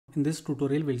In this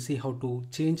tutorial, we'll see how to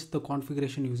change the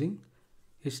configuration using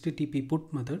HTTP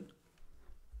put method.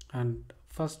 And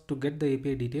first, to get the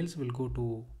API details, we'll go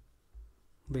to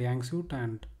the Yang suite,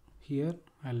 and here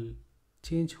I'll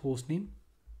change hostname.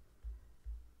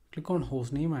 Click on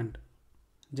hostname and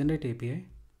generate API.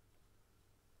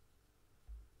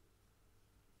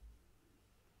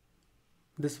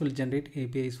 This will generate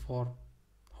APIs for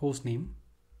hostname.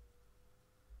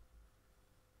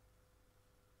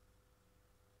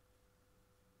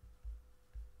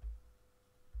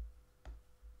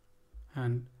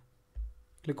 And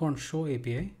click on show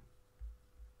API,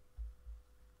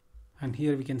 and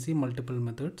here we can see multiple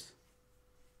methods: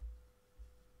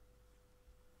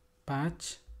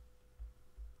 patch,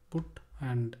 put,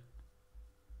 and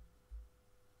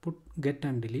put, get,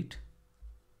 and delete.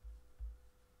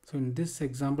 So in this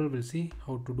example, we'll see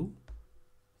how to do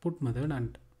put method,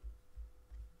 and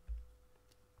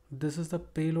this is the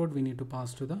payload we need to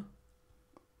pass to the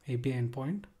API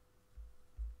endpoint.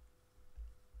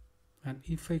 And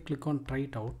if I click on try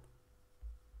it out,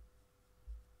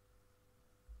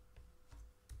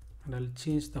 and I'll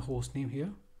change the host name here.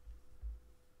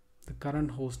 The current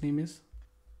host name is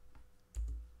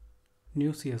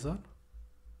new CSR.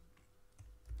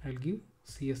 I'll give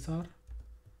CSR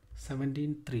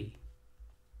 17.3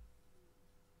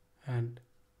 and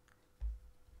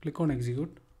click on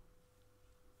execute.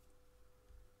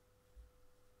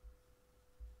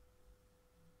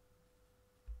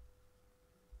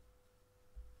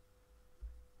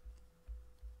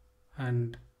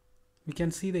 And we can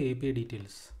see the API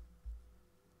details.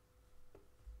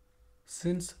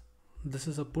 Since this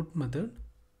is a put method,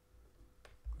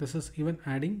 this is even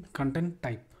adding content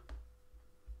type,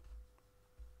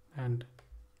 and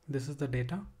this is the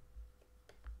data,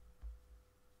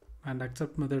 and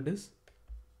accept method is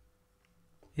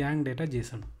yang data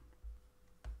JSON.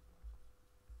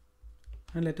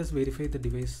 And let us verify the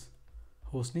device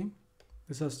hostname.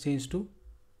 This has changed to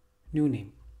new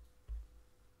name.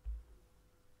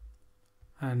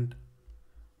 And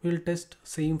we'll test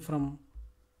same from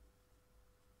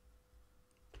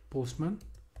Postman.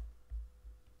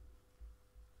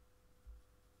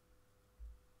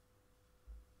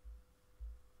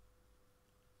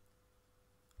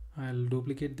 I'll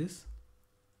duplicate this.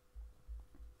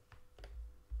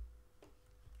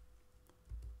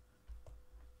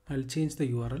 I'll change the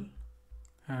URL,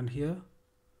 and here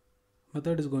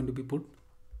method is going to be put.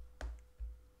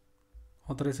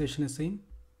 Authorization is same.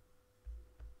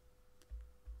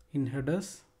 In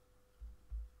headers,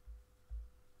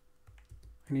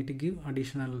 I need to give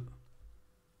additional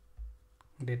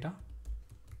data,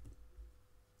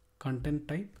 content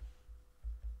type,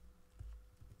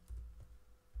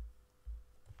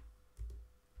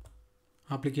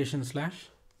 application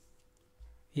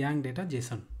 / yang data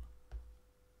JSON.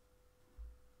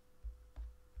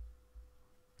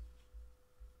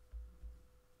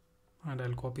 And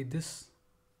I'll copy this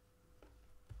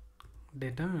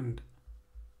data, and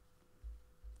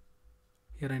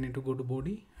here I need to go to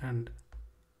body and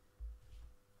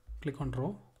click on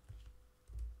row.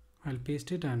 I'll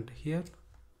paste it, and here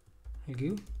I'll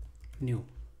give new.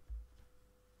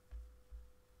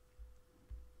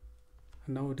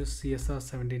 And now it is CSR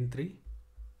 17.3,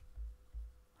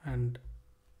 and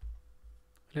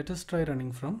let us try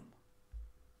running from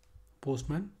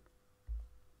Postman.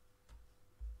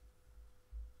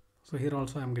 So here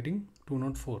also I am getting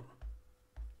 204.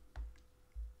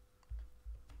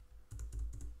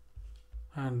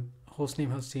 And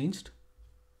hostname has changed.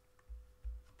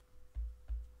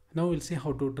 Now we'll see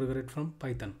how to trigger it from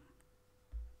Python.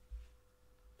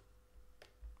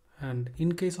 And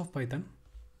in case of Python,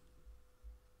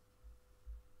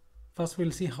 first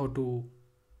we'll see how to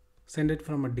send it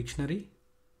from a dictionary.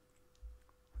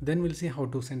 Then we'll see how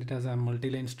to send it as a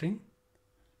multi-line string.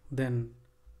 Then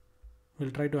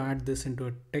we'll try to add this into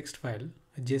a text file,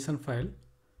 a JSON file,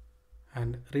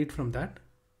 and read from that.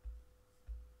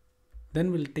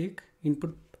 Then we'll take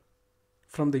input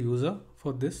from the user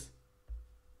for this,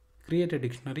 create a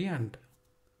dictionary, and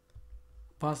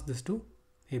pass this to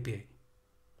API.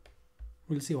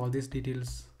 We'll see all these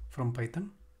details from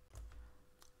Python.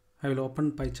 I will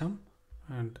open PyCharm,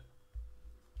 and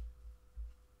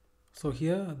so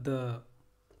here the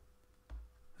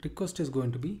request is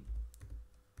going to be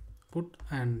put,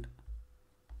 and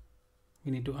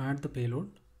we need to add the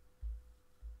payload.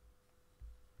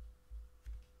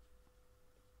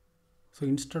 So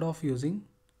instead of using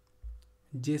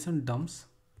JSON dumps,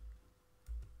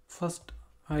 first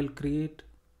I'll create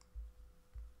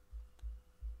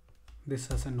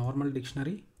this as a normal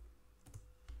dictionary.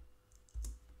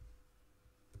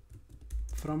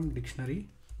 From dictionary,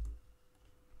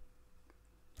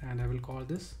 and I will call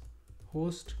this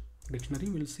host dictionary.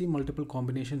 We'll see multiple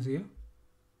combinations here,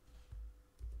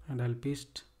 and I'll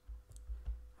paste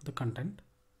the content.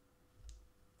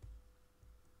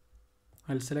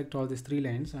 I'll select all these 3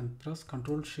 lines and press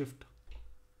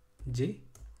Ctrl+Shift+J,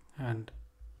 and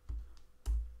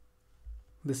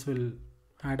this will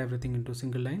add everything into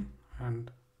single line.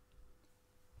 And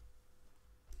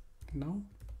now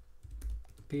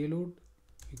payload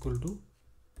equal to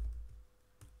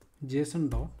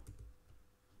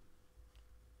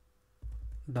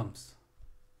JSON.dumps,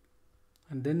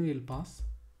 and then we'll pass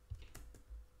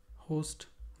host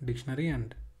dictionary.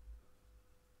 And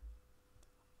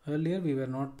earlier we were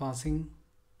not passing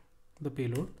the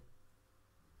payload.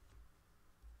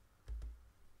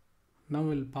 Now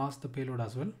we'll pass the payload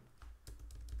as well.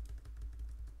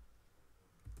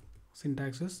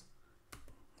 Syntax is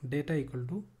data equal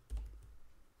to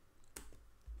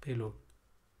payload.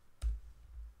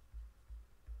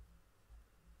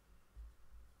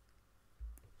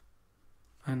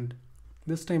 And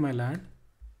this time I'll add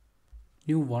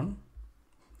new one,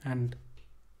 and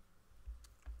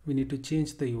we need to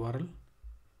change the URL.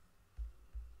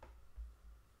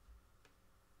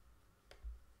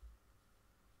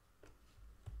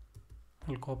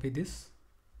 I'll copy this,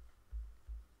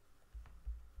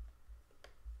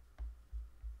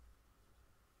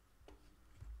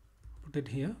 put it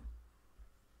here,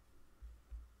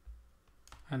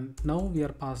 and now we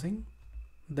are passing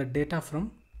the data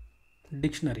from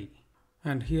dictionary.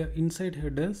 And here inside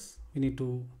headers we need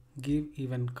to give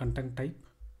even content type.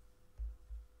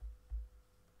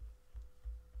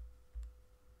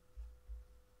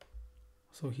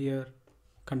 So here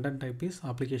content type is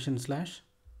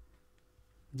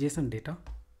application/JSON data.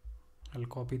 I'll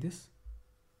copy this.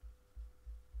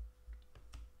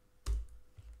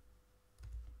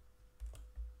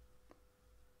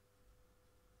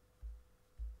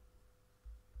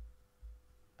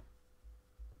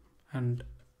 And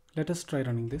let us try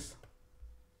running this.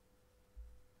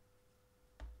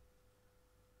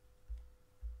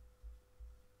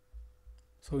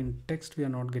 So in text we are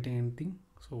not getting anything,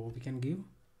 so we can give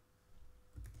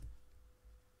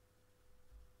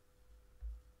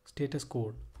status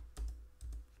code,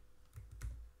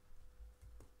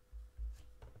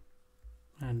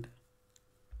 and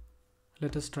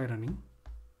let us try running.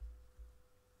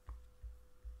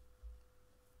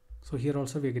 So here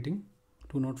also we are getting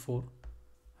 204,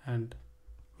 and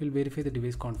we'll verify the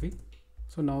device config.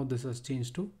 So now this has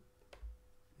changed to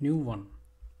new one.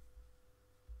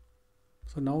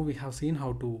 So now we have seen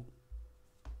how to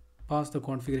pass the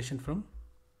configuration from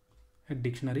a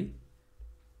dictionary,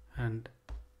 and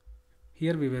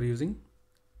here we were using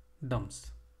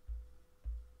dumps.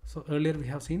 So earlier we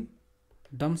have seen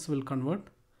dumps will convert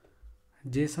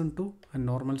JSON to a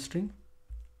normal string,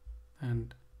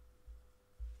 and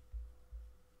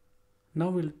now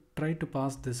we'll try to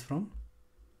pass this from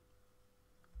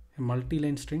a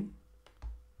multi-line string.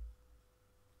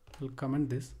 We'll comment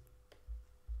this.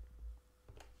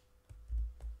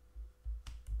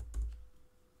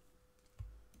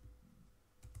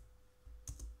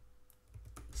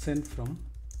 Send from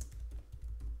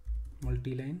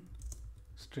multi-line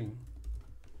string.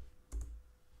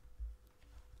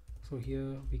 So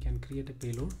here we can create a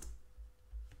payload,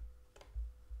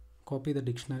 copy the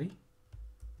dictionary.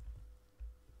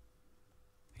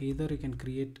 Either you can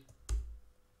create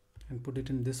and put it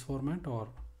in this format, or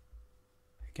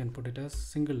you can put it as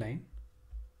single line.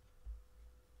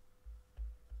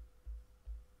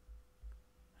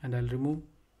 And I'll remove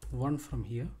one from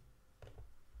here.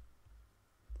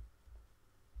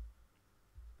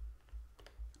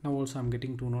 Now also I'm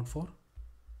getting 204,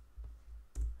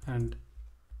 and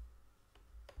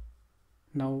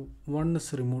now one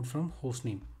is removed from host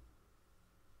name.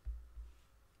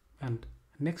 And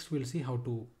next we'll see how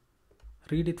to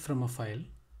read it from a file.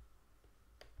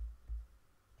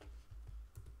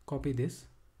 Copy this,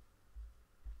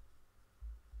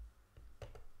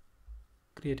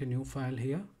 create a new file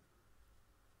here,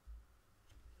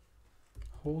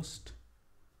 host.json.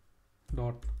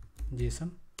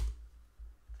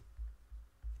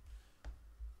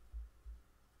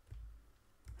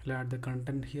 I'll add the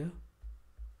content here.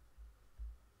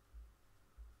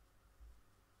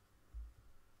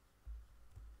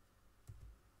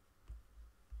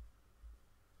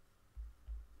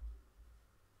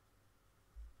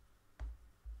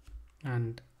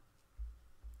 And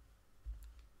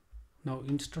now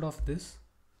instead of this,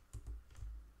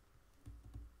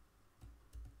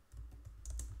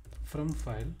 from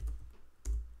file,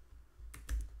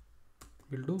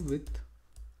 we'll do with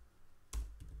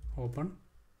open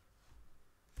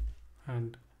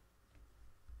and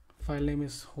file name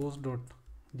is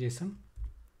host.json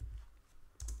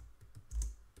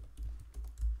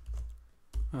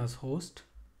as host,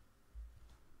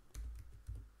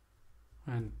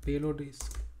 and payload is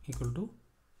equal to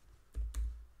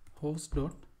host.read,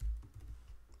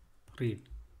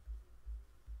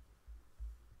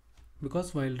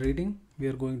 because while reading we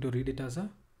are going to read it as a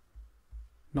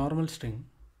normal string,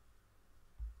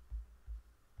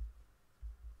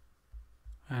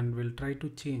 and we'll try to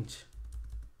change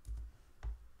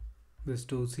this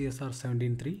to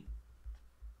CSR17.3,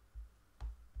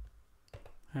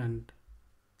 and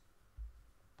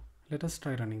let us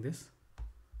try running this.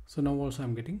 So now also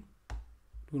I'm getting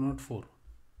 204.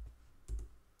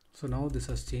 So now this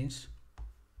has changed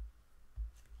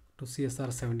to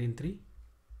CSR17.3,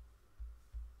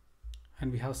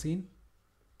 and we have seen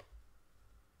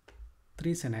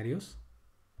 3 scenarios.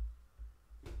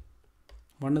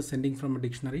 One is sending from a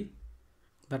dictionary.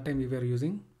 That time we were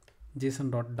using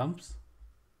json.dumps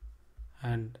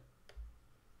and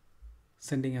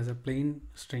sending as a plain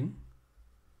string,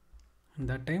 and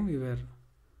that time we were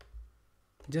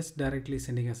just directly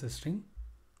sending as a string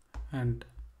and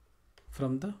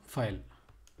from the file.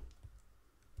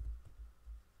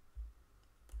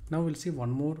 Now we'll see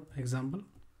one more example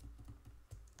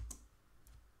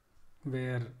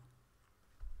where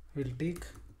we'll take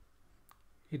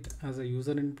it as a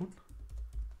user input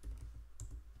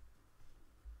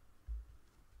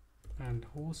and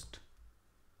host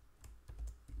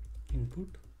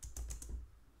input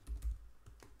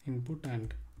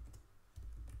and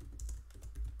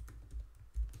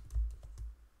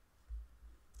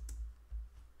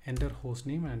enter host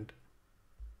name, and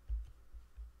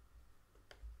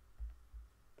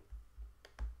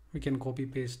we can copy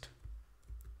paste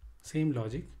same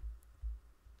logic.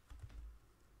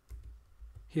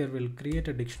 Here we'll create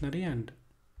a dictionary and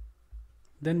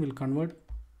then we'll convert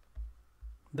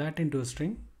that into a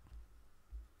string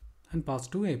and pass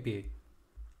to API.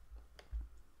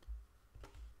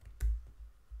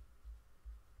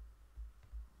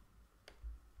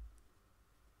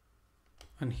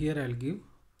 And here I'll give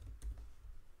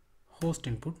host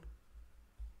input,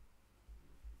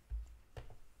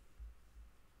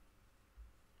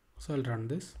 so I'll run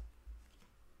this.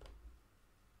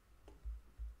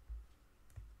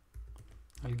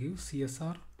 I'll give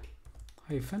CSR-new.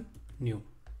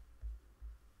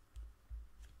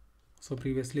 So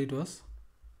previously it was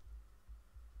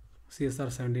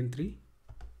CSR17.3,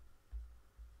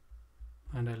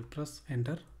 and I'll press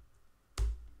enter.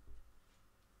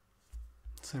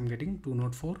 So I'm getting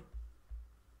 204,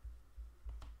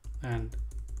 and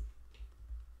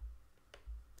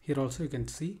here also you can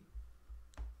see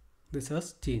this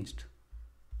has changed.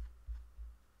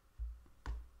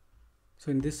 So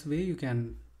in this way you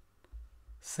can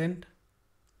send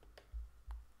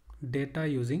data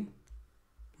using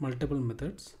multiple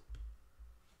methods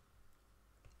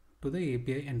to the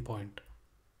API endpoint.